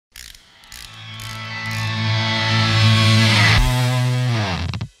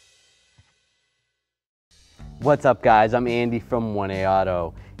What's up guys, I'm Andy from 1A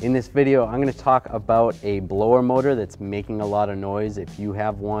Auto. In this video, I'm going to talk about a blower motor that's making a lot of noise. If you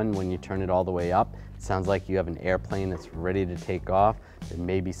have one, when you turn it all the way up, it sounds like you have an airplane that's ready to take off. There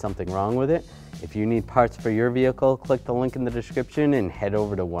may be something wrong with it. If you need parts for your vehicle, click the link in the description and head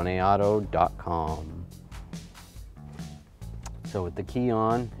over to 1aauto.com. So with the key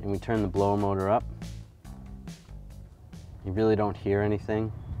on and we turn the blower motor up, you really don't hear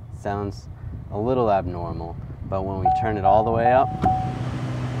anything. It sounds a little abnormal, but when we turn it all the way up,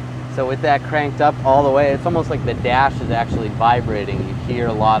 so with that cranked up all the way, it's almost like the dash is actually vibrating. You hear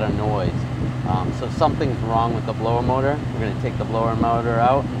a lot of noise. So something's wrong with the blower motor. We're going to take the blower motor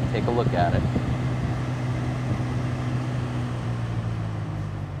out and take a look at it.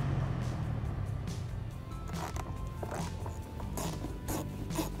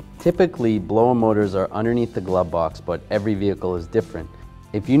 Typically, blower motors are underneath the glove box, but every vehicle is different.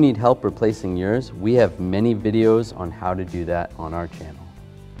 If you need help replacing yours, we have many videos on how to do that on our channel.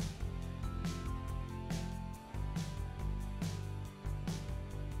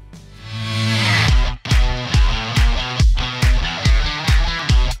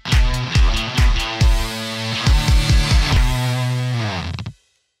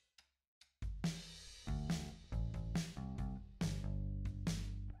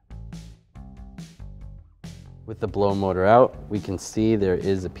 With the blower motor out, we can see there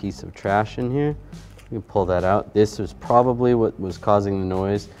is a piece of trash in here. We can pull that out. This was probably what was causing the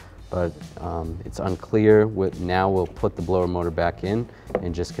noise, but it's unclear. Now we'll put the blower motor back in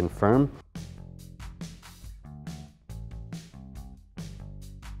and just confirm.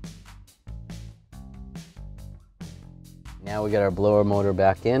 Now we got our blower motor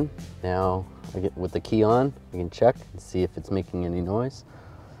back in. Now with the key on, we can check and see if it's making any noise.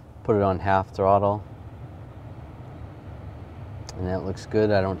 Put it on half throttle. And that looks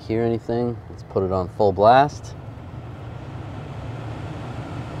good. I don't hear anything. Let's put it on full blast.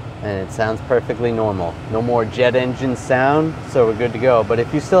 And it sounds perfectly normal. No more jet engine sound, so we're good to go. But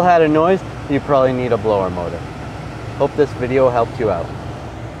if you still had a noise, you probably need a blower motor. Hope this video helped you out.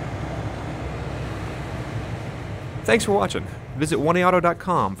 Thanks for watching. Visit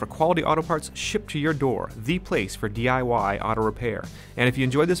 1aauto.com for quality auto parts shipped to your door, the place for DIY auto repair. And if you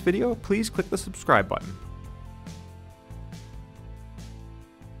enjoyed this video, please click the subscribe button.